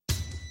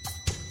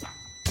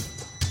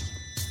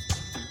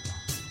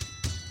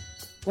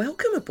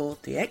Welcome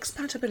aboard the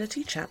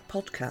Expatability Chat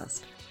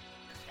podcast,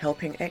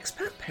 helping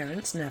expat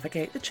parents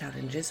navigate the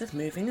challenges of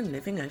moving and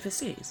living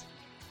overseas,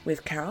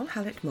 with Carol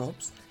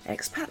Hallett-Mobbs,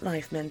 expat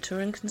life mentor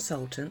and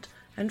consultant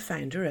and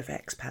founder of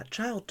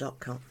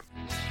expatchild.com.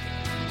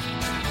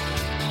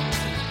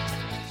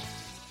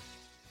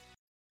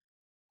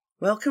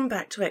 Welcome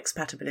back to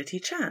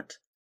Expatability Chat.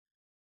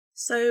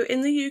 So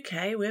in the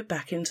UK, we're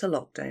back into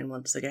lockdown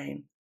once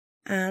again.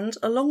 And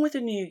along with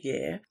the new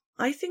year,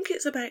 I think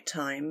it's about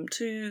time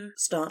to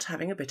start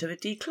having a bit of a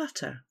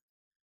declutter.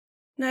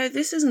 Now,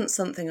 this isn't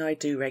something I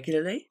do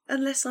regularly,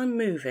 unless I'm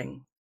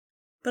moving.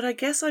 But I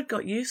guess I've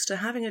got used to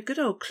having a good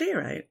old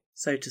clear out,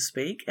 so to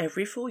speak,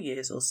 every 4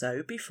 years or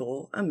so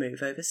before a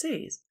move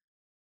overseas.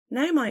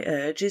 Now my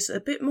urge is a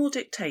bit more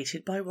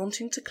dictated by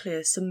wanting to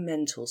clear some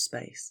mental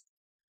space.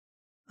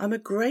 I'm a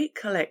great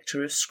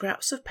collector of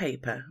scraps of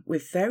paper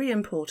with very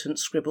important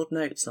scribbled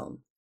notes on.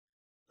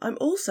 I'm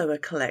also a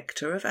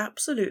collector of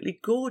absolutely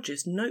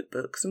gorgeous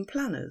notebooks and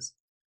planners.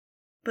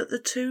 But the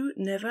two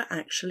never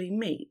actually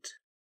meet.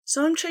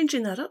 So I'm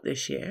changing that up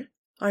this year.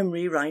 I'm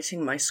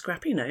rewriting my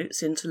scrappy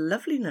notes into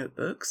lovely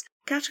notebooks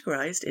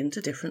categorised into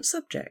different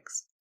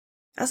subjects.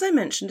 As I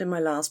mentioned in my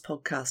last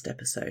podcast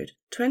episode,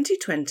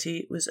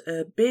 2020 was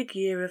a big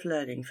year of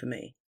learning for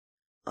me.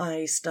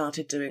 I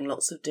started doing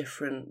lots of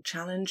different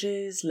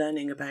challenges,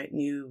 learning about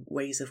new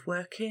ways of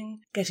working,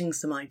 getting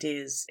some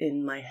ideas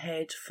in my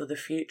head for the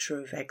future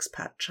of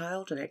Expat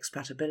Child and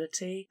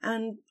expatability,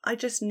 and I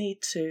just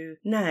need to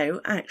now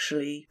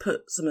actually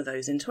put some of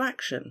those into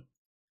action.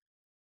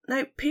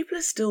 Now, people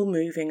are still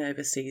moving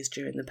overseas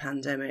during the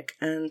pandemic,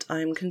 and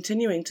I'm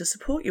continuing to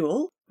support you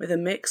all with a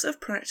mix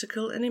of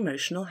practical and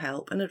emotional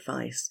help and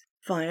advice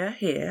via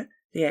here,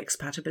 the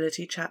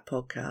Expatability Chat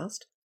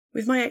podcast,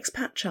 with my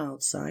Expat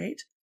Child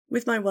site,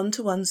 with my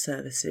one-to-one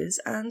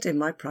services, and in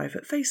my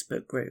private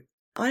Facebook group.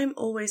 I'm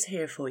always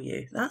here for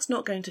you. That's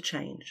not going to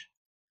change.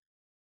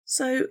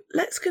 So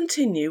let's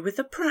continue with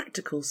the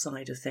practical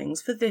side of things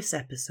for this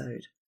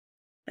episode.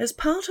 As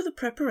part of the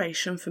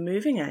preparation for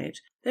moving out,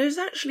 there is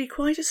actually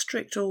quite a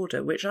strict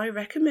order which I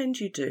recommend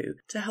you do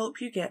to help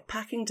you get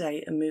packing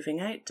day and moving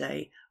out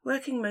day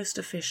working most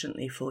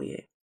efficiently for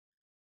you.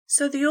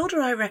 So the order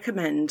I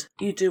recommend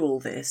you do all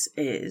this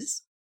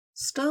is: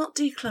 start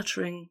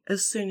decluttering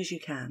as soon as you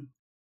can.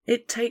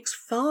 It takes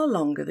far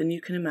longer than you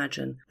can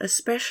imagine,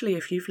 especially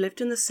if you've lived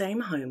in the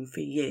same home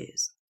for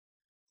years.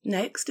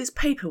 Next is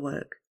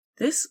paperwork.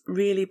 This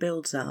really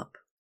builds up.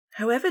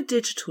 However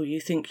digital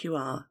you think you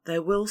are,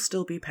 there will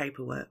still be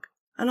paperwork,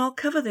 and I'll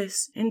cover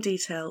this in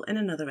detail in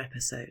another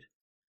episode.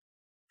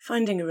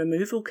 Finding a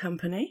removal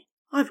company.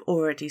 I've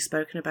already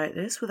spoken about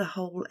this with a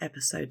whole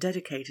episode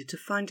dedicated to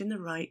finding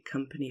the right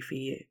company for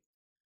you.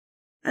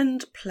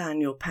 And plan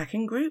your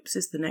packing groups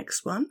is the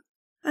next one.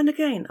 And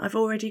again, I've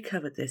already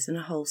covered this in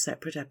a whole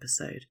separate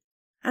episode.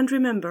 And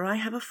remember, I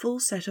have a full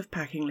set of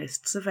packing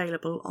lists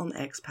available on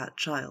Expat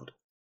Child.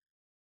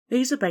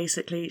 These are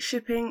basically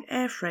shipping,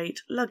 air freight,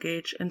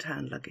 luggage and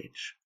hand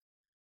luggage.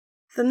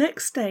 The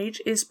next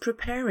stage is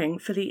preparing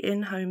for the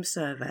in-home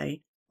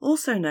survey,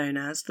 also known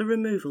as the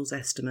removals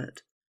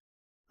estimate.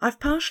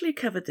 I've partially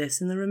covered this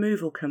in the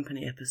removal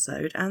company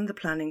episode and the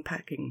planning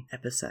packing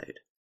episode.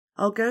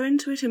 I'll go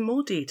into it in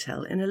more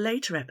detail in a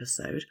later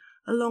episode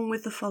along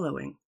with the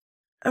following.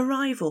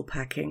 Arrival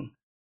packing.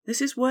 This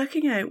is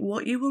working out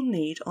what you will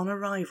need on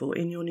arrival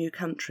in your new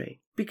country,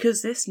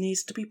 because this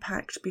needs to be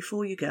packed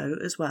before you go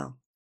as well.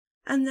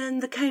 And then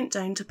the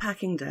countdown to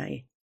packing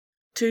day.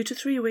 2 to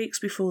 3 weeks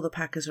before the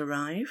packers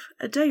arrive,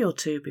 a day or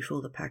two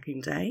before the packing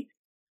day,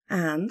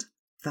 and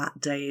that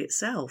day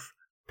itself,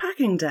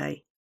 packing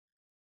day.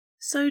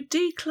 So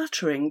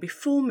decluttering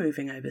before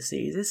moving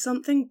overseas is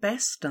something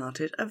best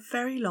started a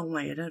very long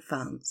way in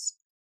advance.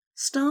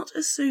 Start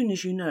as soon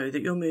as you know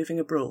that you're moving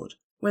abroad,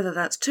 whether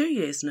that's 2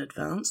 years in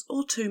advance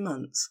or 2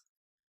 months.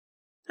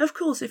 Of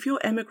course, if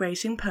you're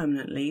emigrating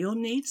permanently, your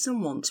needs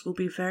and wants will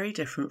be very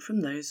different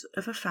from those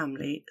of a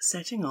family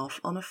setting off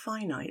on a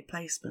finite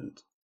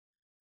placement.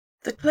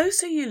 The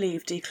closer you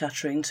leave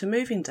decluttering to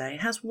moving day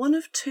has one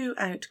of two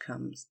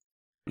outcomes.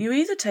 You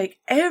either take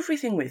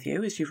everything with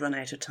you as you've run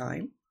out of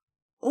time,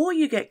 or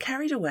you get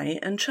carried away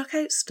and chuck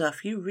out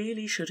stuff you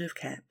really should have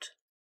kept.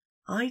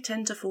 I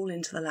tend to fall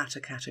into the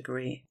latter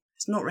category.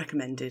 It's not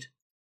recommended.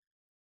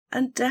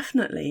 And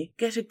definitely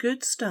get a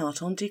good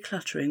start on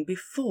decluttering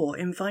before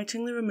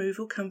inviting the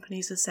removal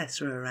company's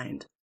assessor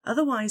around.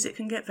 Otherwise it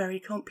can get very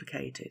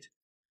complicated.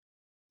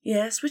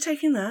 Yes, we're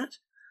taking that.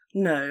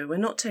 No, we're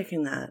not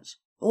taking that.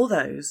 All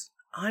those.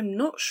 I'm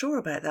not sure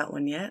about that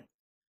one yet.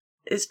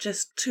 It's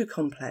just too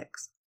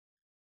complex.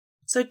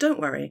 So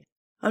don't worry.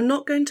 I'm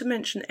not going to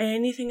mention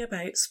anything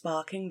about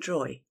sparking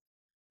joy.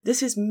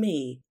 This is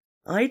me.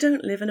 I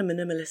don't live in a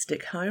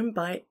minimalistic home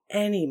by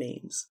any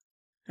means.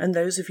 And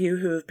those of you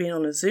who have been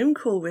on a Zoom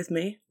call with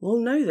me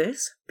will know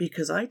this,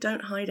 because I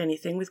don't hide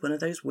anything with one of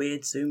those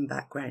weird Zoom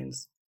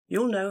backgrounds.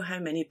 You'll know how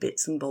many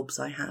bits and bobs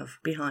I have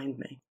behind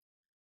me.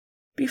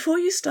 Before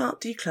you start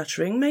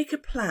decluttering, make a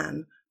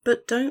plan,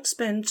 but don't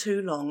spend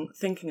too long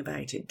thinking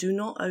about it. Do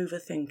not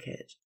overthink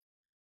it.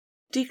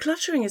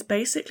 Decluttering is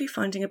basically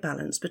finding a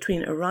balance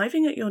between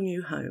arriving at your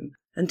new home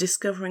and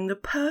discovering the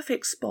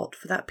perfect spot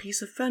for that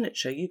piece of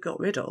furniture you got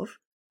rid of,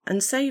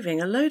 and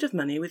saving a load of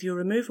money with your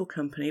removal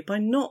company by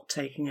not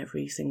taking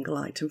every single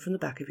item from the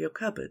back of your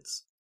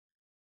cupboards.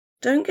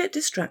 Don't get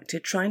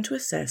distracted trying to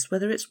assess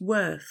whether it's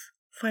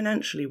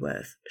financially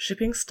worth,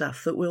 shipping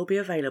stuff that will be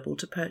available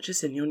to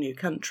purchase in your new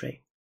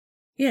country.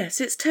 Yes,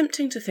 it's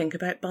tempting to think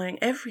about buying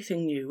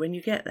everything new when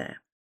you get there.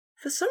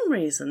 For some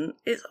reason,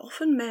 it's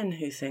often men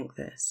who think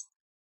this.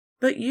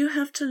 But you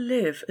have to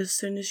live as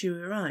soon as you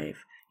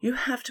arrive. You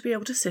have to be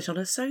able to sit on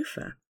a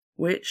sofa,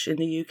 which in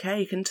the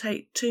UK can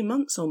take 2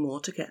 months or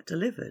more to get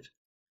delivered.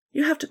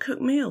 You have to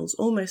cook meals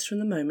almost from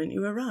the moment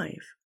you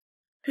arrive.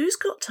 Who's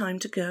got time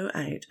to go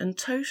out and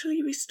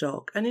totally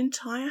restock an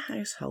entire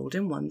household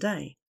in one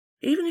day,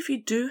 even if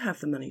you do have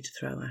the money to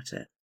throw at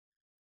it?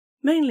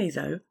 Mainly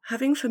though,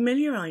 having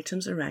familiar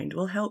items around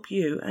will help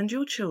you and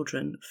your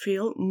children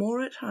feel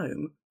more at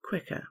home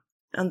quicker,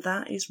 and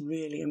that is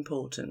really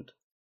important.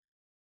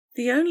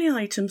 The only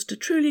items to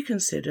truly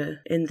consider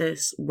in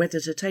this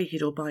whether to take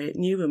it or buy it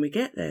new when we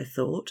get there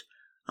thought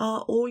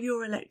are all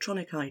your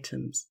electronic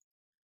items.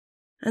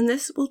 And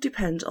this will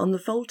depend on the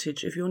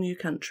voltage of your new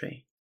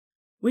country.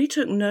 We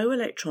took no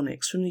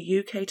electronics from the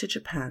UK to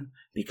Japan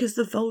because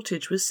the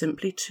voltage was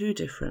simply too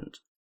different.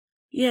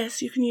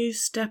 Yes, you can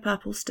use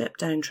step-up or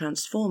step-down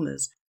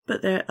transformers,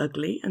 but they're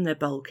ugly and they're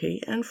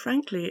bulky, and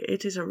frankly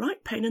it is a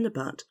right pain in the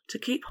butt to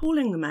keep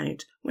hauling them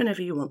out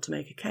whenever you want to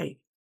make a cake.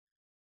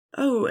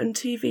 Oh, and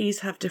TVs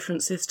have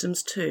different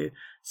systems too,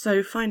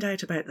 so find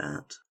out about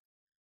that.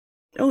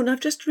 Oh, and I've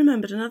just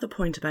remembered another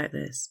point about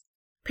this.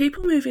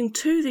 People moving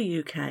to the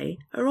UK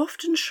are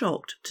often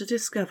shocked to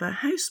discover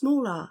how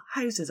small our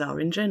houses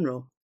are in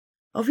general.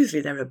 Obviously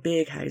there are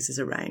big houses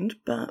around,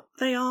 but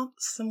they are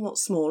somewhat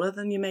smaller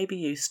than you may be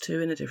used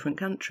to in a different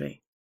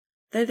country.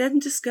 They then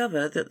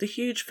discover that the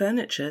huge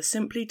furniture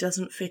simply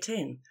doesn't fit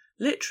in.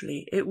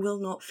 Literally, it will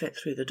not fit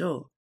through the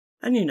door.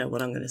 And you know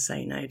what I'm going to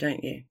say now,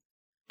 don't you?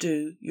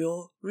 Do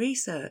your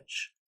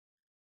research.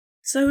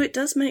 So it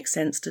does make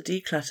sense to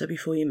declutter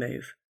before you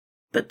move,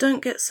 but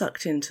don't get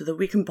sucked into the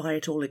we can buy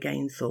it all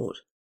again thought,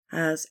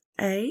 as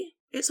A,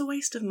 it's a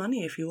waste of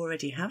money if you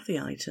already have the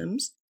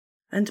items,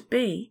 and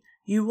B,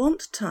 you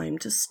want time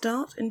to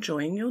start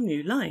enjoying your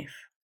new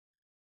life.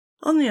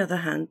 On the other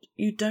hand,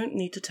 you don't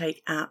need to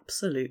take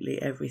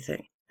absolutely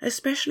everything,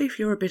 especially if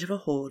you're a bit of a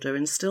hoarder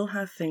and still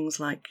have things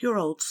like your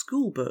old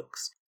school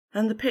books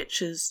and the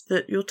pictures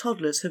that your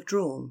toddlers have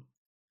drawn.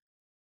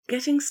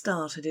 Getting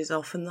started is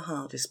often the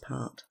hardest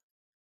part.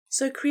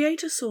 So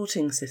create a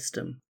sorting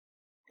system.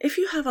 If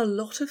you have a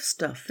lot of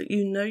stuff that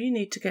you know you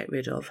need to get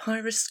rid of,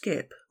 hire a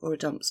skip or a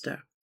dumpster.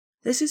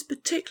 This is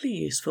particularly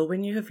useful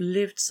when you have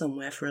lived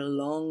somewhere for a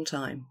long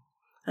time,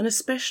 and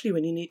especially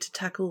when you need to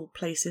tackle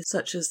places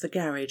such as the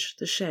garage,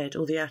 the shed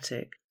or the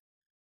attic.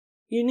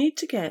 You need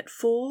to get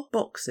 4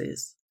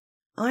 boxes.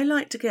 I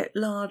like to get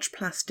large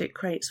plastic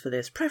crates for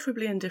this,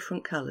 preferably in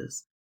different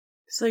colours.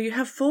 So you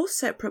have 4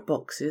 separate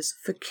boxes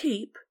for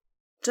keep,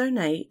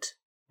 donate,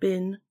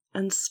 bin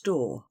and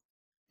store.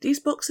 These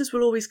boxes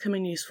will always come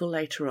in useful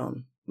later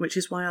on, which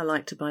is why I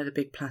like to buy the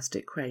big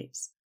plastic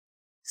crates.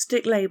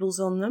 Stick labels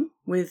on them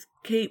with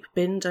keep,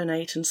 bin,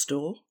 donate and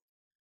store.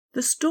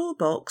 The store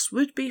box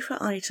would be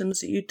for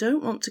items that you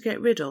don't want to get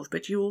rid of,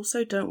 but you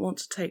also don't want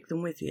to take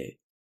them with you.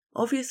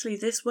 Obviously,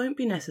 this won't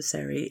be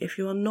necessary if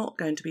you are not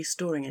going to be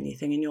storing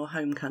anything in your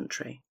home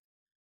country.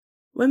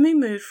 When we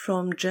moved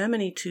from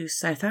Germany to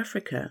South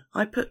Africa,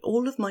 I put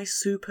all of my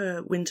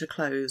super winter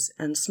clothes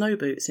and snow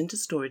boots into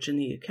storage in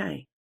the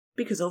UK,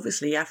 because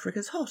obviously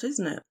Africa's hot,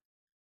 isn't it?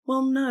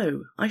 Well,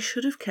 no, I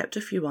should have kept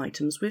a few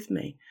items with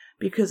me,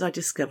 because I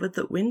discovered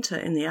that winter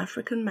in the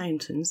African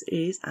mountains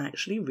is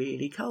actually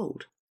really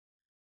cold.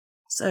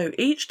 So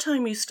each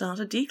time you start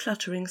a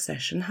decluttering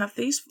session, have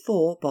these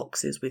 4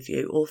 boxes with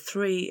you, or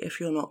 3 if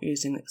you're not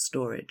using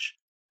storage.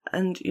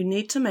 And you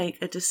need to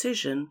make a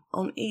decision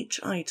on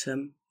each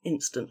item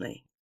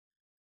instantly.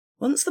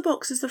 Once the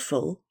boxes are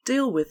full,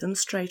 deal with them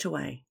straight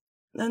away.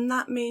 And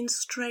that means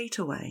straight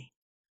away.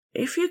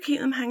 If you keep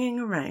them hanging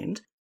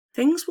around,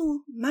 things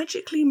will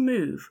magically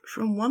move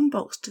from one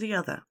box to the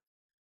other.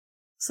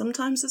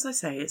 Sometimes, as I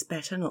say, it's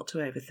better not to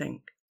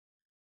overthink.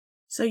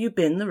 So you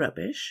bin the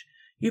rubbish,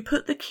 you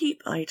put the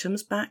keep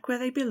items back where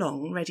they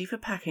belong, ready for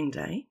packing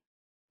day,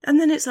 and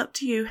then it's up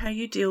to you how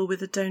you deal with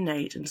the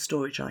donate and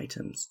storage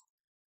items.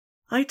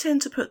 I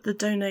tend to put the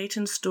donate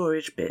and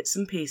storage bits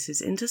and pieces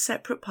into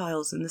separate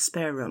piles in the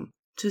spare room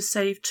to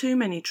save too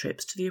many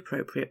trips to the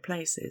appropriate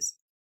places.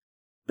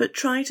 But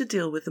try to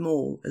deal with them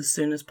all as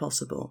soon as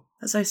possible.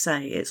 As I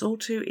say, it's all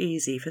too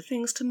easy for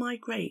things to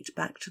migrate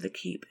back to the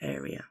keep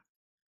area.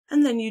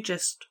 And then you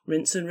just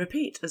rinse and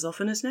repeat as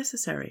often as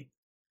necessary.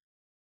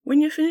 When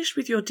you're finished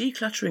with your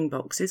decluttering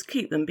boxes,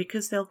 keep them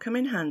because they'll come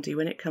in handy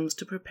when it comes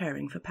to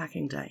preparing for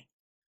packing day.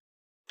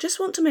 Just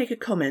want to make a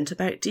comment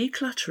about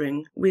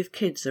decluttering with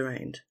kids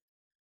around.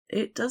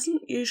 It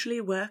doesn't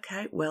usually work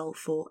out well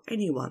for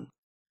anyone.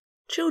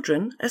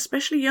 Children,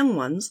 especially young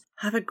ones,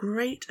 have a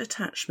great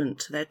attachment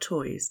to their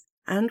toys,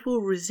 and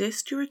will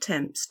resist your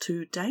attempts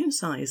to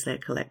downsize their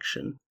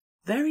collection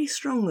very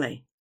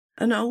strongly.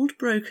 An old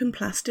broken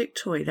plastic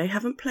toy they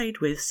haven't played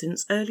with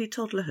since early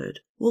toddlerhood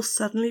will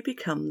suddenly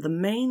become the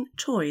main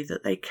toy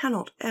that they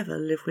cannot ever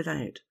live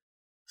without.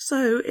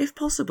 So, if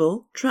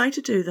possible, try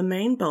to do the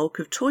main bulk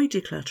of toy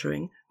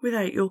decluttering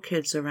without your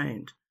kids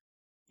around.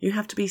 You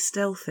have to be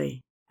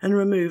stealthy and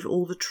remove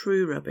all the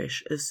true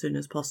rubbish as soon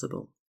as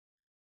possible.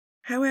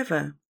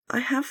 However, I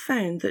have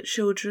found that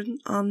children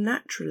are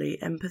naturally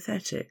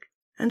empathetic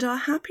and are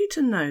happy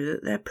to know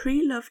that their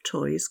pre-loved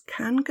toys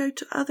can go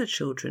to other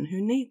children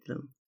who need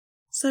them.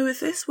 So if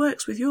this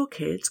works with your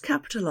kids,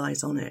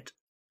 capitalise on it.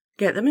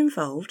 Get them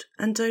involved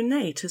and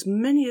donate as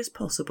many as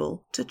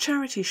possible to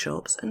charity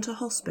shops and to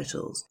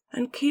hospitals,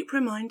 and keep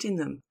reminding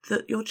them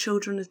that your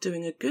children are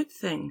doing a good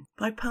thing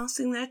by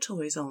passing their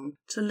toys on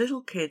to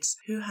little kids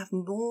who have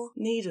more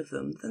need of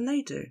them than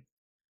they do.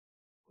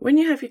 When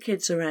you have your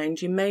kids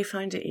around, you may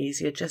find it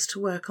easier just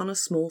to work on a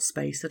small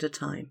space at a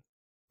time.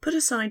 Put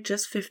aside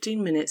just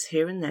 15 minutes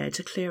here and there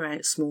to clear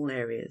out small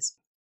areas.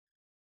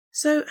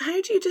 So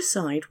how do you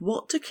decide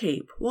what to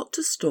keep, what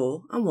to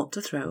store, and what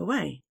to throw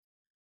away?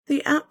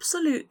 The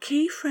absolute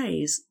key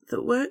phrase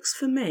that works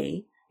for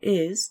me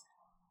is,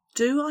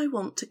 do I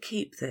want to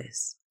keep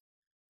this?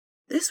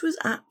 This was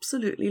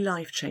absolutely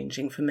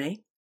life-changing for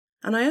me,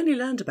 and I only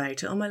learned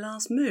about it on my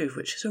last move,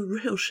 which is a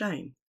real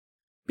shame.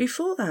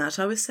 Before that,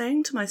 I was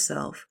saying to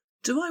myself,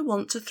 do I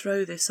want to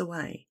throw this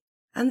away?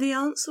 And the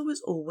answer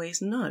was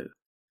always no.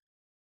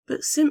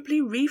 But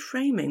simply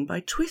reframing by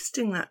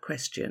twisting that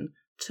question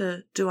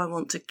to, do I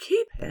want to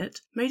keep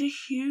it, made a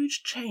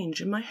huge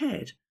change in my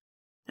head.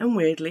 And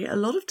weirdly, a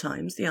lot of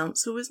times the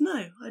answer was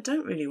no, I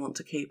don't really want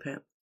to keep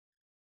it.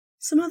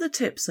 Some other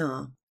tips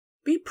are,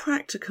 be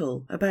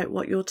practical about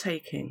what you're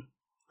taking.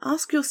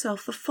 Ask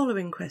yourself the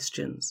following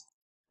questions.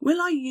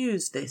 Will I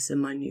use this in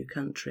my new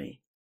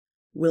country?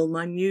 Will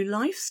my new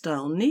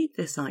lifestyle need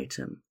this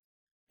item?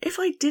 If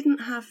I didn't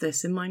have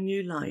this in my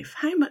new life,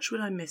 how much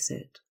would I miss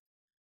it?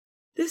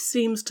 This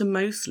seems to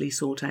mostly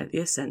sort out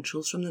the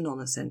essentials from the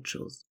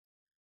non-essentials.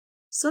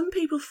 Some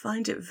people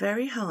find it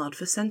very hard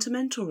for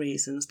sentimental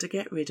reasons to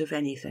get rid of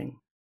anything,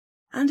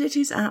 and it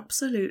is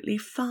absolutely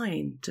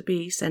fine to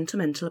be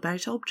sentimental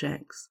about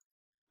objects.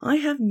 I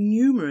have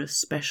numerous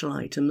special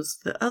items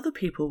that other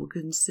people would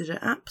consider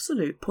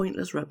absolute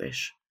pointless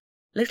rubbish.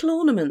 Little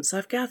ornaments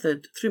I've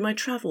gathered through my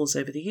travels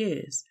over the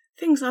years,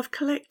 things I've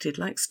collected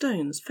like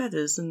stones,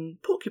 feathers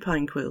and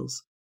porcupine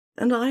quills,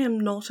 and I am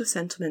not a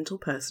sentimental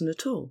person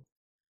at all.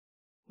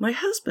 My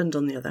husband,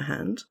 on the other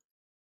hand,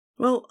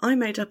 well, I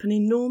made up an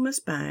enormous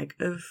bag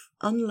of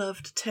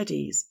unloved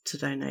teddies to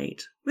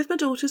donate. With my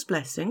daughter's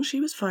blessing, she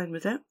was fine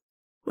with it.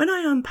 When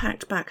I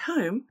unpacked back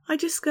home, I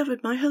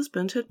discovered my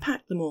husband had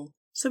packed them all,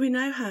 so we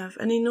now have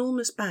an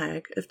enormous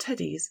bag of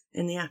teddies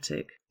in the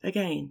attic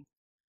again.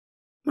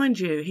 Mind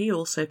you, he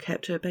also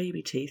kept her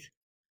baby teeth.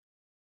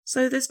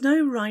 So there's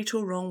no right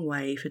or wrong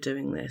way for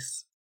doing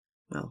this.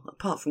 Well,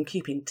 apart from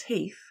keeping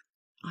teeth,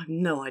 I've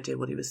no idea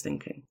what he was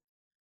thinking.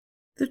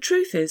 The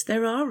truth is,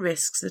 there are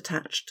risks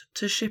attached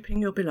to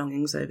shipping your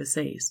belongings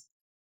overseas.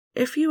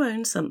 If you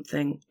own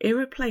something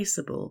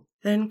irreplaceable,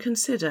 then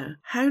consider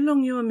how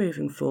long you are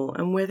moving for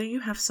and whether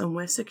you have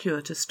somewhere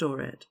secure to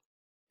store it.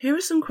 Here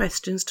are some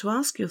questions to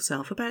ask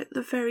yourself about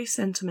the very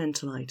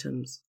sentimental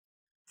items.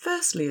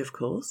 Firstly, of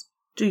course,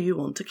 do you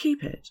want to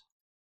keep it?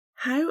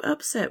 How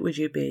upset would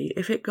you be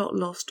if it got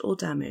lost or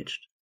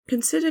damaged?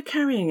 Consider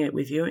carrying it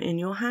with you in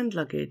your hand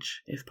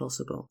luggage, if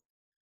possible.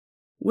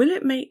 Will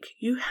it make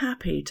you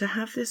happy to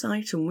have this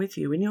item with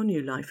you in your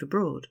new life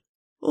abroad?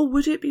 Or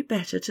would it be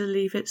better to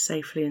leave it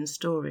safely in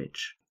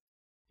storage?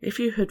 If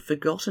you had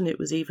forgotten it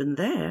was even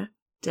there,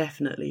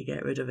 definitely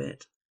get rid of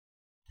it.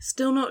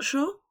 Still not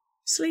sure?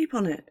 Sleep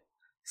on it.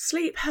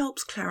 Sleep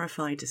helps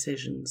clarify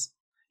decisions.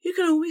 You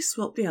can always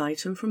swap the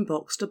item from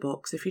box to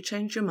box if you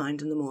change your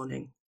mind in the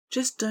morning.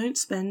 Just don't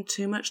spend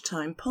too much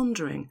time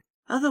pondering,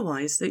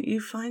 otherwise that you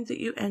find that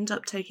you end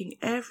up taking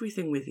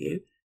everything with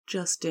you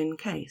just in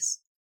case.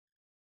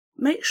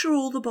 Make sure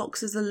all the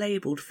boxes are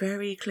labelled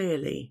very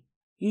clearly.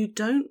 You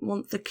don't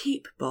want the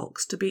keep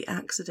box to be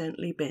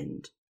accidentally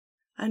binned.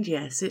 And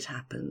yes, it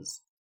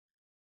happens.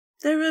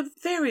 There are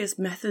various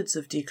methods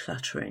of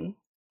decluttering.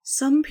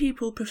 Some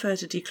people prefer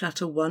to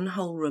declutter one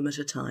whole room at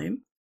a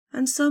time,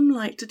 and some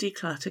like to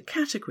declutter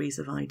categories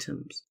of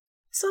items.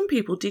 Some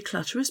people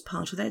declutter as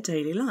part of their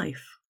daily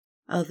life.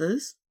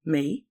 Others,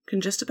 me,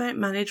 can just about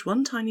manage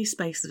one tiny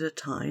space at a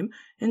time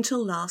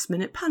until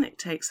last-minute panic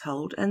takes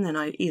hold, and then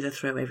I either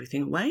throw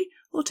everything away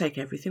or take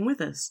everything with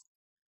us.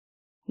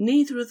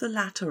 Neither of the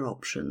latter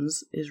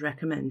options is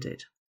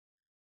recommended.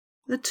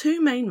 The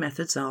two main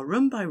methods are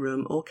room by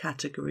room or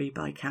category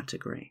by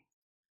category.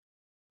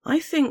 I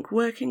think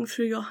working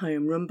through your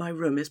home room by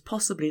room is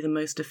possibly the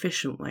most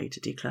efficient way to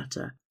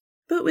declutter.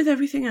 But with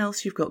everything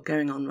else you've got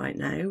going on right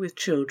now, with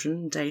children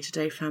and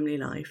day-to-day family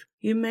life,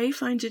 you may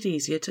find it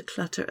easier to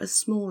clutter a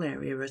small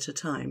area at a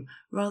time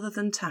rather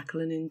than tackle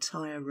an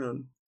entire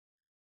room.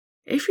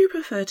 If you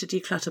prefer to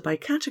declutter by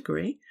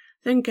category,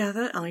 then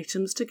gather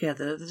items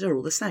together that are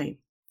all the same.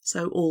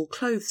 So all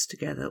clothes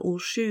together, all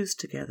shoes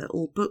together,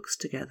 all books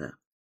together.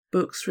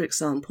 Books, for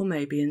example,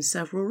 may be in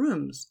several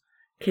rooms.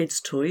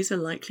 Kids' toys are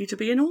likely to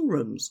be in all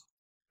rooms.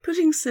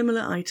 Putting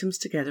similar items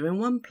together in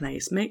one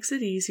place makes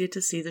it easier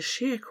to see the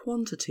sheer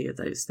quantity of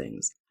those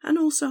things and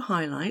also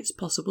highlights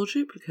possible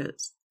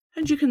duplicates.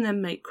 And you can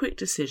then make quick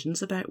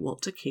decisions about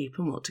what to keep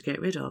and what to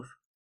get rid of.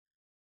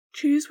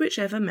 Choose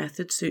whichever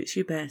method suits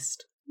you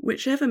best.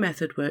 Whichever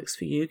method works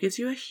for you gives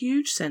you a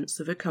huge sense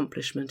of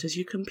accomplishment as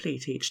you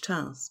complete each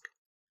task.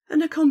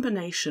 And a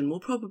combination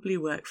will probably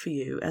work for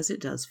you as it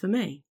does for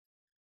me.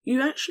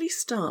 You actually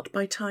start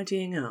by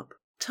tidying up.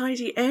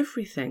 Tidy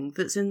everything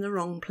that's in the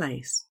wrong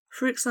place.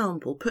 For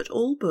example, put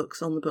all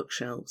books on the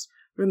bookshelves.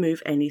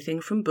 Remove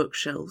anything from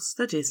bookshelves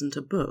that isn't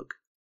a book.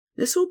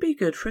 This will be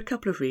good for a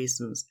couple of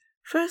reasons.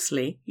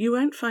 Firstly, you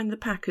won't find the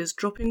packers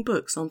dropping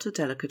books onto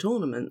delicate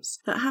ornaments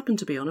that happen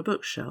to be on a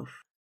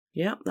bookshelf.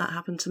 Yep, that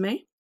happened to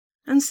me.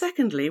 And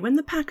secondly, when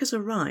the packers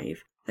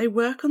arrive, they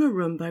work on a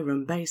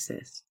room-by-room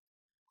basis.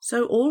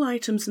 So all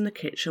items in the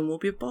kitchen will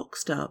be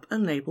boxed up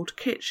and labelled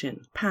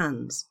kitchen,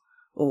 pans,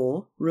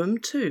 or room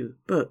 2,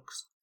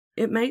 books.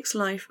 It makes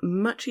life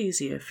much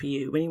easier for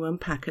you when you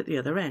unpack at the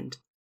other end.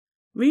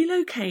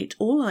 Relocate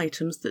all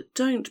items that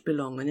don't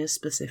belong in a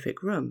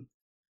specific room.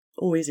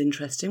 Always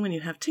interesting when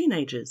you have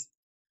teenagers.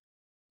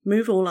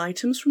 Move all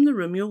items from the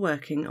room you're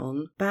working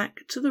on back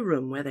to the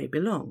room where they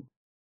belong.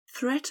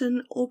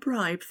 Threaten or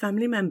bribe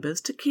family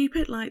members to keep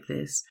it like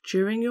this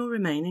during your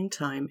remaining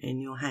time in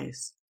your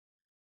house.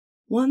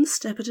 One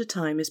step at a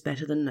time is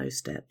better than no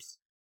steps.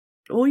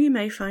 Or you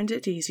may find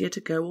it easier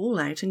to go all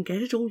out and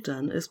get it all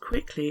done as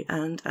quickly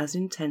and as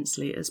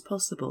intensely as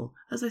possible.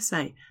 As I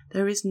say,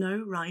 there is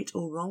no right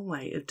or wrong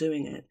way of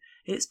doing it.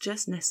 It's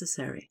just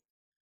necessary.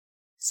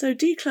 So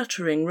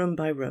decluttering room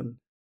by room.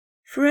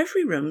 For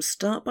every room,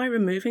 start by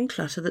removing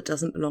clutter that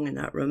doesn't belong in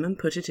that room and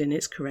put it in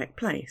its correct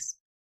place.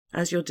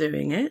 As you're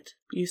doing it,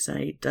 you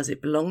say, does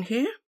it belong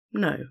here?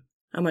 No.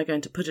 Am I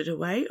going to put it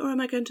away or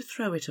am I going to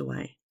throw it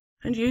away?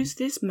 And use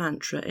this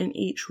mantra in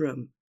each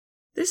room.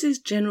 This is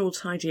general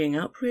tidying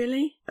up,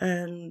 really,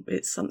 and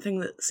it's something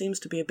that seems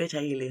to be a bit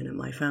alien in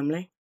my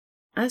family.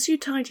 As you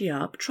tidy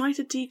up, try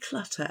to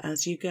declutter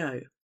as you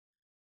go.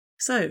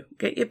 So,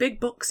 get your big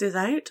boxes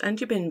out and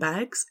your bin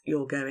bags,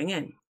 you're going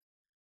in.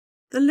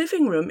 The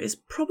living room is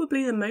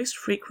probably the most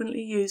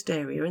frequently used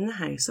area in the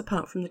house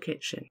apart from the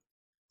kitchen.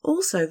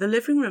 Also, the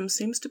living room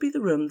seems to be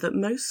the room that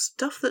most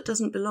stuff that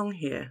doesn't belong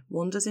here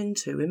wanders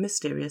into in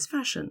mysterious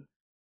fashion.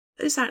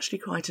 It's actually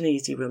quite an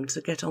easy room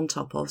to get on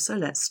top of, so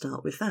let's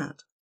start with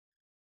that.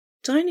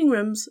 Dining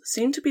rooms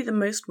seem to be the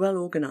most well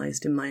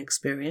organised in my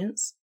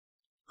experience.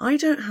 I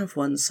don't have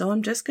one, so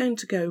I'm just going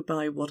to go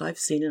by what I've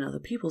seen in other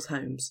people's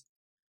homes.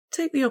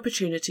 Take the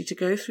opportunity to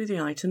go through the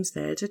items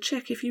there to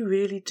check if you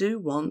really do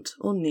want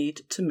or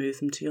need to move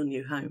them to your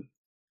new home.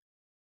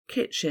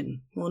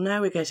 Kitchen. Well,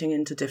 now we're getting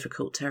into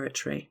difficult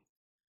territory.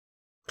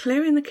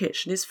 Clearing the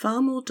kitchen is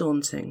far more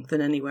daunting than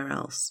anywhere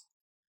else.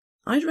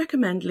 I'd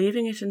recommend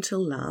leaving it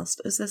until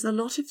last as there's a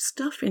lot of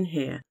stuff in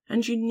here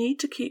and you need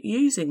to keep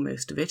using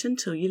most of it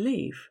until you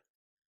leave.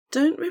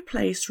 Don't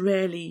replace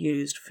rarely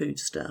used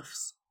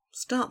foodstuffs.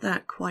 Start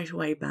that quite a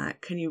way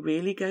back. Can you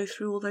really go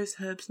through all those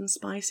herbs and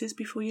spices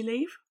before you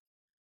leave?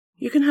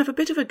 You can have a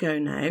bit of a go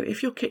now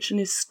if your kitchen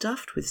is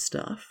stuffed with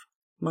stuff.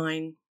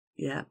 Mine,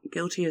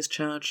 guilty as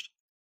charged.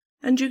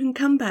 And you can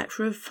come back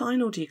for a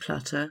final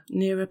declutter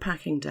near a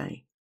packing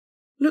day.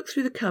 Look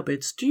through the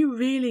cupboards. Do you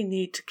really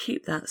need to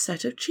keep that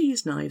set of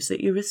cheese knives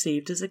that you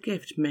received as a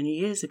gift many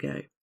years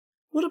ago?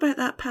 What about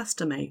that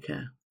pasta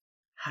maker?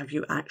 Have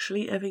you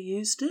actually ever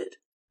used it?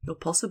 You're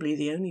possibly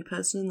the only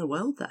person in the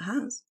world that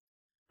has.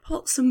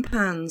 Pots and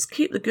pans.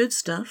 Keep the good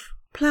stuff.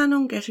 Plan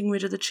on getting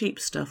rid of the cheap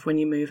stuff when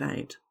you move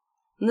out.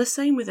 And the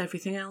same with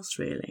everything else,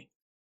 really.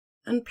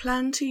 And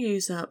plan to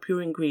use up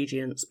your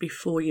ingredients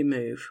before you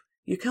move.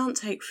 You can't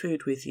take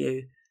food with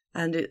you,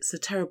 and it's a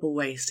terrible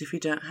waste if you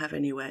don't have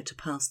anywhere to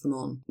pass them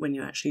on when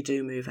you actually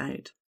do move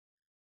out.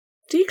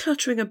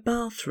 Decluttering a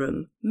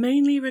bathroom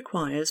mainly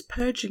requires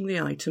purging the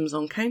items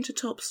on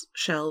countertops,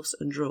 shelves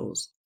and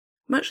drawers.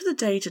 Much of the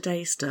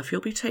day-to-day stuff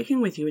you'll be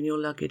taking with you in your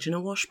luggage in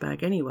a wash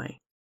bag anyway.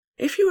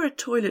 If you are a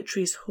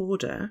toiletries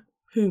hoarder,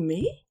 who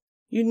me?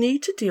 You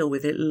need to deal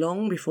with it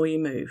long before you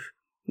move,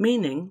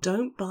 meaning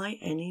don't buy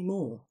any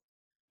more.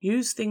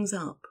 Use things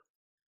up.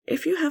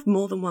 If you have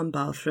more than one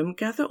bathroom,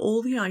 gather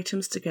all the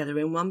items together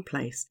in one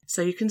place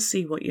so you can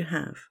see what you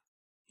have.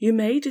 You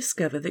may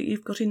discover that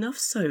you've got enough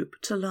soap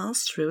to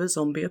last through a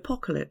zombie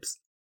apocalypse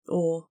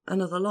or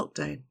another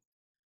lockdown.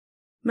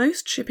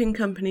 Most shipping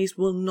companies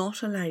will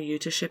not allow you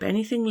to ship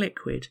anything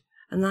liquid,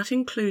 and that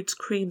includes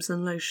creams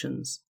and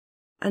lotions,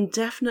 and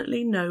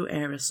definitely no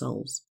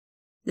aerosols.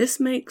 This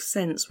makes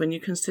sense when you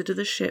consider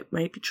the ship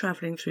may be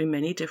travelling through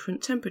many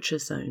different temperature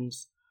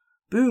zones.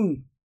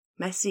 Boom!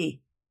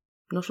 Messy.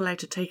 Not allowed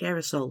to take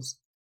aerosols.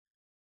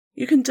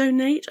 You can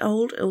donate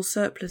old or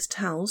surplus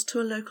towels to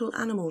a local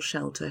animal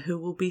shelter who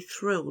will be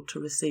thrilled to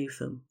receive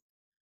them.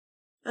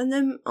 And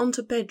then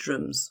onto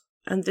bedrooms,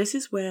 and this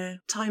is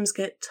where times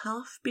get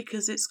tough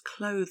because it's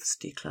clothes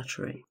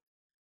decluttering.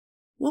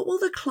 What will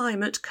the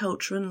climate,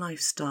 culture and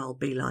lifestyle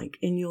be like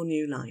in your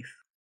new life?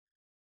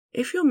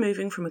 If you're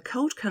moving from a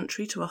cold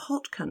country to a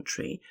hot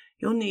country,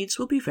 your needs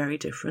will be very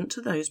different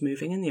to those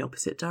moving in the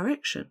opposite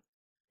direction.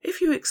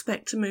 If you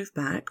expect to move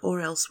back or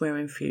elsewhere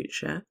in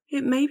future,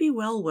 it may be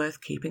well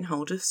worth keeping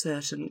hold of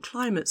certain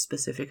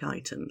climate-specific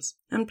items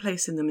and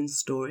placing them in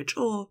storage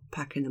or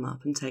packing them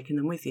up and taking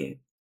them with you.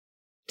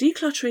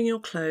 Decluttering your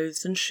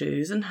clothes and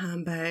shoes and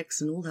handbags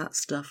and all that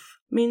stuff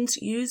means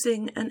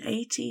using an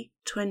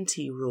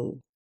 80-20 rule.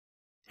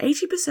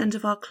 80%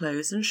 of our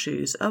clothes and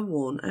shoes are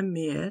worn a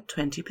mere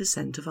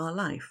 20% of our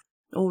life,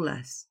 or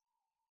less.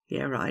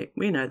 Yeah, right,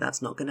 we know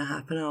that's not going to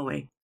happen, are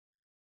we?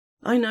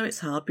 I know it's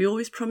hard, we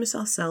always promise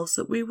ourselves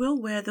that we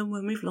will wear them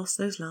when we've lost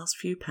those last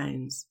few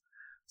pounds.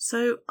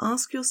 So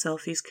ask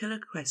yourself these killer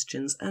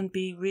questions and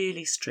be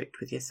really strict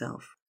with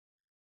yourself.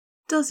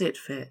 Does it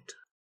fit?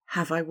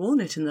 Have I worn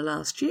it in the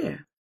last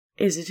year?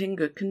 Is it in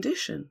good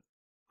condition?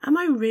 Am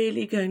I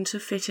really going to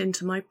fit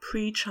into my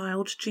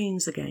pre-child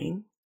jeans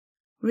again?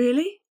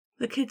 Really?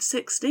 The kid's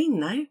 16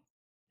 now.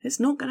 It's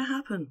not going to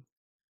happen.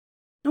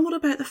 And what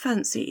about the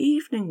fancy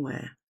evening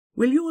wear?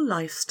 Will your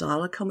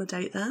lifestyle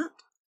accommodate that?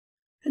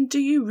 And do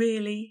you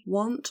really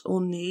want or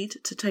need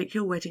to take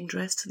your wedding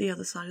dress to the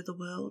other side of the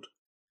world?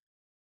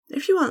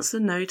 If you answer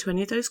no to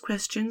any of those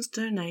questions,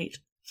 donate,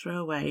 throw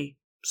away,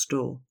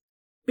 store.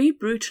 Be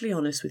brutally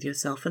honest with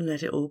yourself and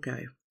let it all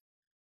go.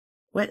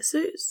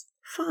 Wetsuits?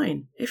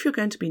 Fine. If you're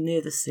going to be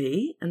near the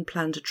sea and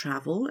plan to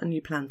travel and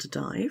you plan to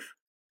dive.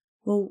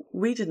 Well,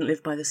 we didn't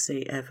live by the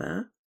sea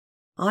ever.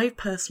 I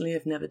personally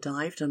have never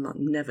dived and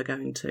I'm never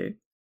going to.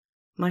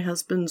 My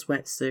husband's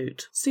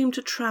wetsuit seemed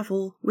to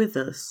travel with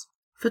us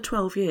for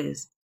 12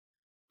 years.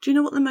 Do you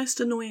know what the most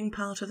annoying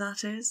part of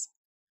that is?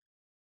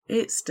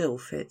 It still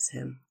fits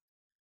him.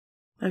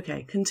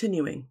 Okay,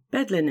 continuing.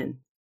 Bed linen.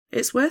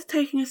 It's worth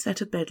taking a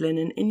set of bed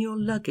linen in your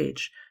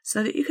luggage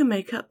so that you can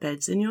make up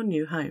beds in your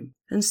new home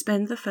and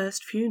spend the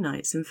first few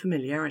nights in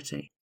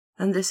familiarity.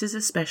 And this is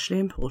especially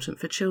important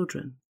for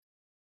children.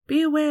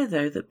 Be aware,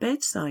 though, that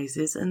bed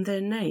sizes and their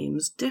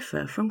names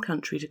differ from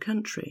country to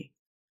country.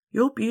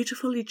 Your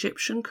beautiful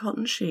Egyptian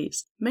cotton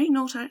sheets may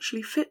not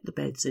actually fit the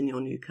beds in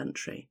your new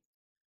country.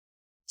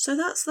 So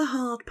that's the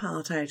hard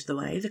part out of the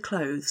way, the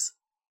clothes.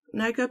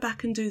 Now go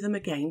back and do them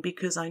again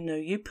because I know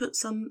you put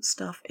some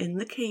stuff in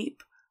the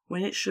keep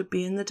when it should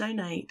be in the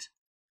donate.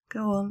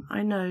 Go on,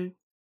 I know.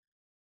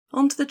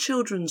 On to the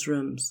children's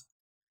rooms.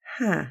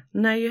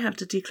 Now you have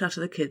to declutter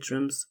the kids'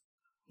 rooms.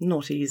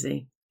 Not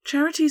easy.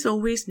 Charities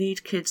always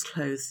need kids'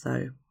 clothes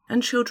though,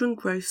 and children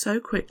grow so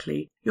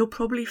quickly you'll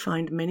probably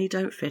find many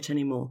don't fit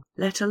anymore,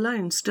 let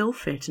alone still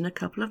fit in a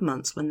couple of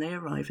months when they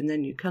arrive in their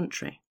new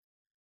country.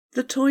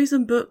 The toys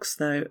and books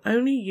though,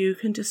 only you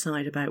can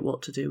decide about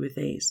what to do with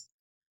these.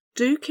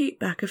 Do keep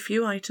back a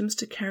few items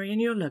to carry in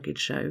your luggage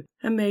show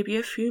and maybe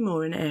a few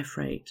more in air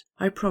freight.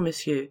 I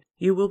promise you,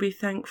 you will be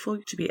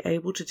thankful to be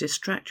able to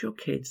distract your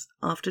kids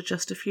after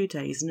just a few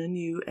days in a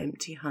new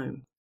empty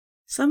home.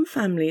 Some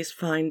families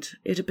find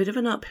it a bit of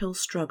an uphill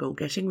struggle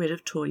getting rid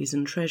of toys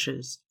and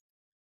treasures.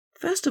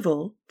 First of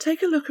all,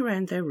 take a look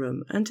around their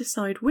room and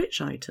decide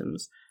which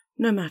items,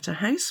 no matter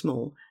how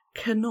small,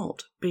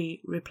 cannot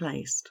be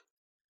replaced.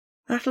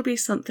 That'll be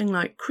something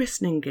like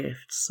christening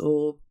gifts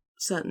or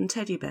certain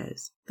teddy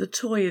bears, the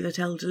toy that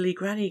elderly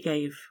Granny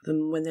gave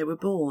them when they were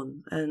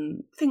born,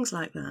 and things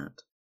like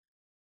that.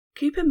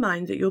 Keep in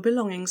mind that your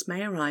belongings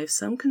may arrive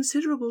some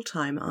considerable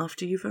time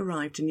after you've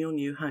arrived in your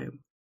new home.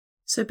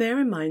 So bear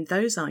in mind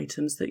those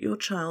items that your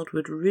child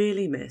would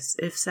really miss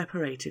if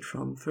separated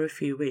from for a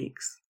few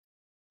weeks.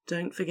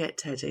 Don't forget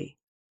Teddy.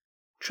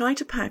 Try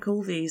to pack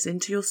all these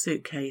into your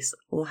suitcase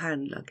or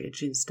hand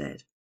luggage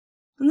instead.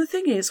 And the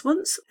thing is,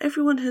 once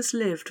everyone has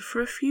lived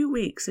for a few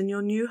weeks in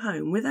your new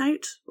home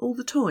without all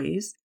the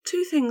toys,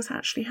 two things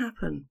actually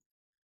happen.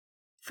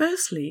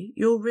 Firstly,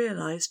 you'll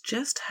realise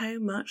just how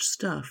much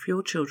stuff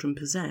your children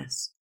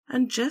possess,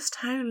 and just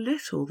how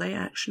little they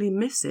actually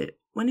miss it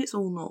when it's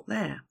all not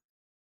there.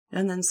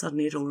 And then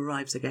suddenly it all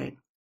arrives again.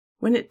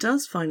 When it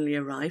does finally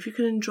arrive, you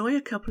can enjoy a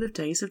couple of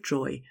days of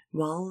joy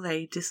while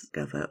they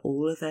discover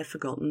all of their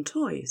forgotten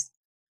toys.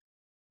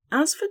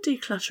 As for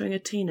decluttering a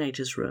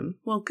teenager's room,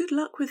 well, good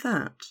luck with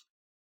that.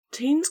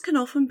 Teens can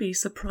often be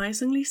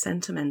surprisingly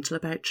sentimental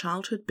about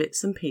childhood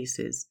bits and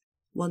pieces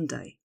one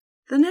day.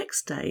 The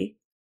next day,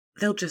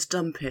 they'll just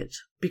dump it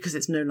because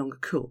it's no longer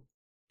cool,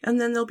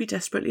 and then they'll be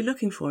desperately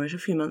looking for it a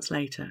few months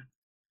later.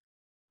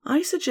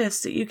 I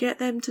suggest that you get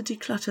them to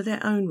declutter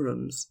their own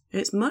rooms.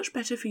 It's much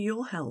better for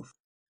your health.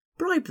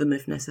 Bribe them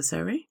if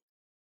necessary.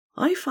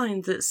 I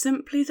find that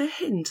simply the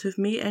hint of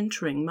me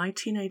entering my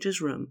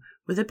teenager's room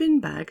with a bin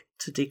bag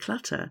to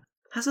declutter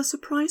has a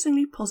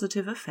surprisingly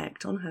positive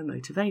effect on her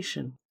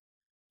motivation.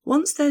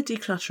 Once their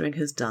decluttering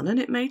has done,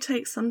 and it may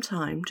take some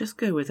time, just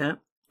go with it,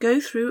 go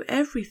through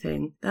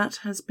everything that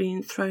has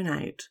been thrown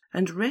out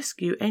and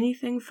rescue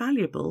anything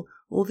valuable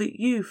or that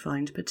you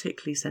find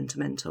particularly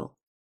sentimental.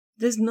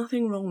 There's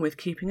nothing wrong with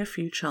keeping a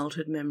few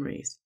childhood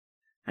memories,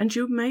 and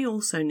you may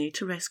also need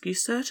to rescue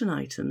certain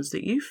items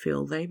that you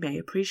feel they may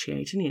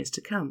appreciate in years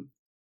to come.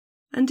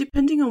 And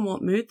depending on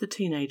what mood the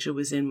teenager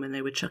was in when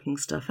they were chucking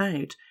stuff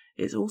out,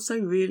 it's also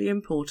really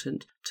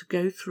important to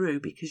go through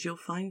because you'll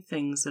find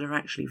things that are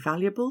actually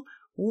valuable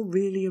or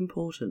really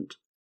important.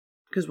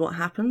 Because what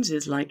happens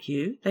is, like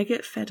you, they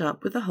get fed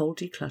up with the whole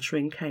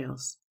decluttering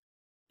chaos.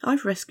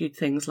 I've rescued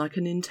things like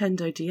a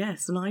Nintendo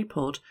DS, an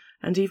iPod,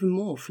 and even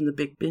more from the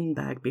big bin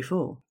bag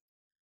before.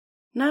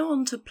 Now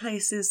on to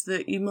places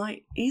that you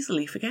might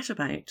easily forget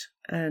about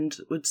and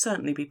would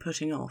certainly be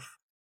putting off.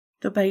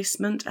 The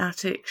basement,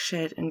 attic,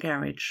 shed and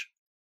garage.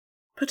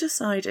 Put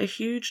aside a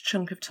huge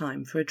chunk of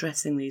time for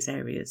addressing these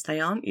areas. They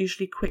aren't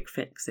usually quick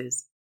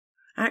fixes.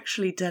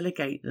 Actually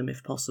delegate them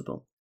if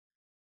possible.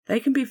 They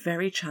can be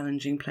very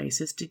challenging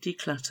places to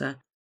declutter,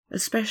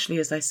 especially,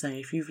 as I say,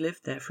 if you've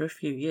lived there for a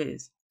few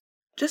years.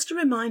 Just a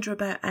reminder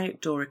about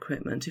outdoor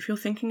equipment if you're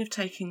thinking of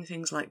taking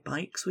things like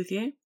bikes with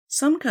you.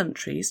 Some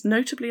countries,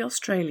 notably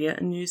Australia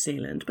and New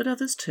Zealand, but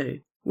others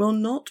too, will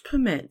not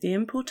permit the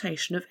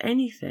importation of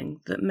anything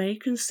that may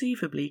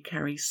conceivably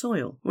carry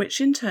soil, which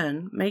in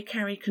turn may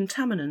carry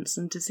contaminants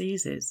and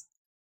diseases.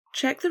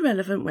 Check the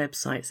relevant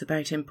websites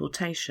about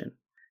importation.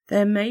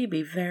 There may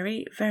be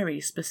very,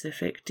 very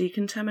specific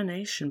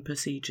decontamination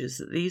procedures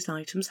that these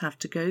items have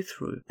to go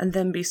through and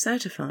then be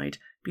certified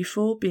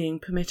before being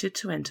permitted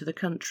to enter the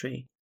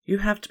country. You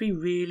have to be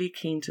really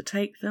keen to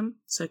take them,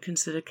 so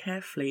consider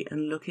carefully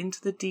and look into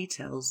the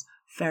details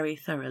very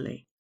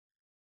thoroughly.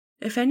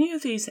 If any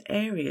of these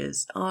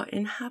areas are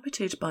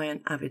inhabited by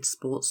an avid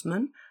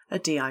sportsman, a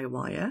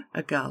DIYer,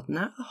 a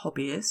gardener, a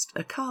hobbyist,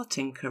 a car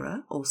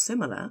tinkerer or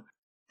similar,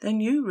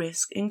 then you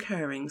risk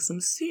incurring some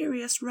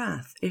serious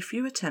wrath if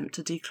you attempt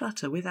to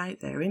declutter without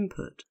their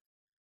input.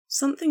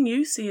 Something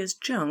you see as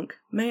junk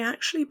may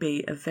actually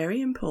be a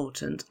very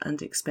important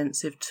and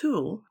expensive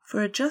tool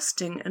for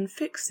adjusting and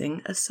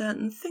fixing a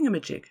certain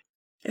thingamajig.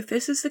 If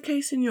this is the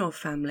case in your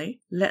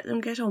family, let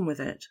them get on with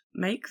it.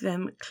 Make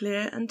them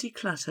clear and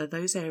declutter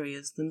those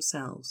areas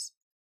themselves.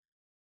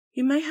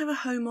 You may have a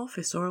home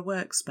office or a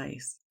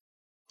workspace.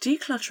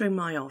 Decluttering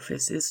my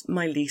office is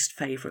my least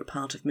favourite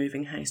part of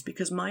moving house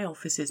because my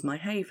office is my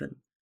haven.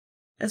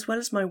 As well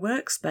as my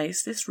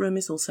workspace, this room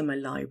is also my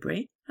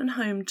library and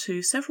home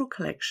to several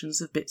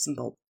collections of bits and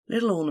bobs,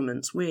 little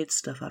ornaments, weird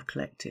stuff I've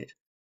collected.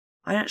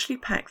 I actually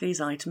pack these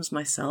items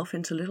myself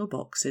into little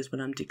boxes when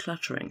I'm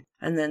decluttering,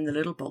 and then the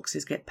little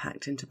boxes get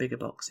packed into bigger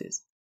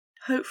boxes.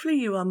 Hopefully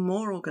you are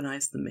more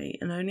organised than me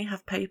and only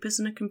have papers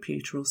and a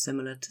computer or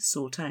similar to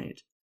sort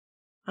out.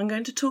 I'm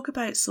going to talk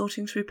about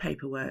sorting through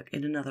paperwork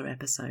in another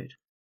episode.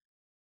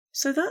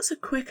 So that's a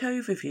quick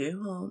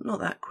overview, well, not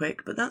that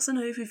quick, but that's an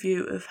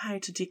overview of how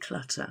to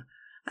declutter.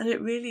 And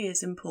it really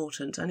is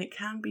important, and it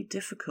can be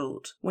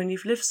difficult when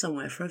you've lived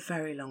somewhere for a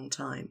very long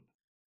time.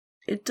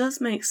 It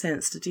does make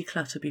sense to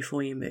declutter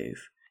before you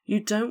move. You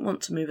don't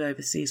want to move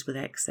overseas with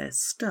excess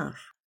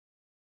stuff.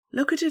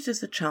 Look at it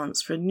as a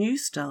chance for a new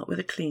start with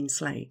a clean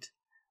slate.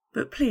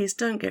 But please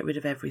don't get rid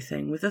of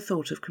everything with the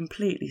thought of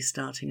completely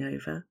starting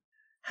over.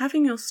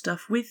 Having your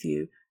stuff with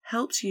you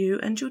helps you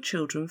and your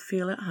children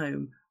feel at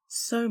home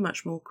so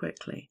much more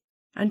quickly,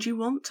 and you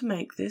want to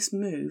make this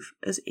move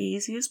as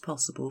easy as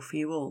possible for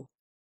you all.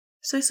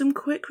 So some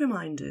quick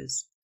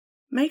reminders.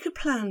 Make a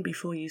plan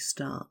before you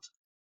start.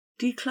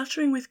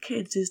 Decluttering with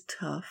kids is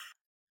tough.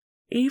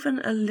 Even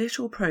a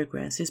little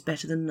progress is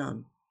better than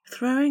none.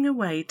 Throwing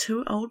away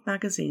 2 old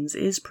magazines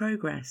is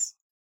progress.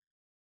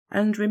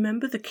 And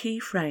remember the key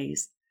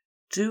phrase,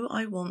 do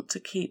I want to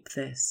keep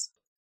this?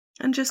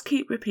 And just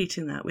keep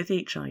repeating that with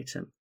each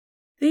item.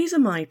 These are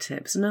my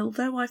tips, and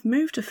although I've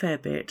moved a fair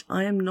bit,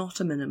 I am not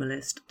a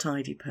minimalist,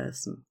 tidy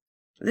person.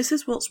 This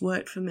is what's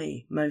worked for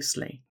me,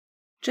 mostly.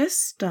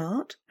 Just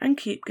start and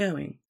keep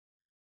going.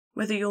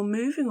 Whether you're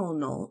moving or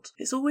not,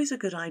 it's always a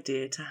good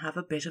idea to have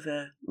a bit of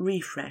a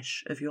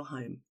refresh of your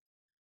home.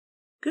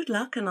 Good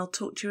luck, and I'll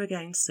talk to you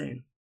again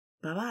soon.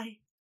 Bye-bye.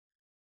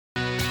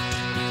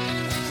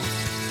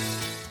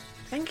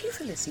 Thank you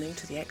for listening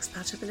to the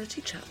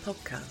Expatability Chat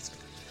podcast.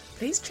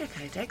 Please check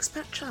out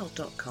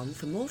expatchild.com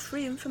for more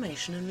free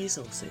information and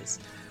resources,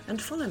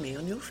 and follow me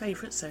on your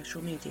favourite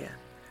social media.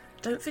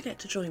 Don't forget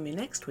to join me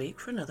next week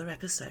for another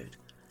episode.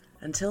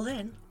 Until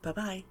then,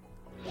 bye-bye.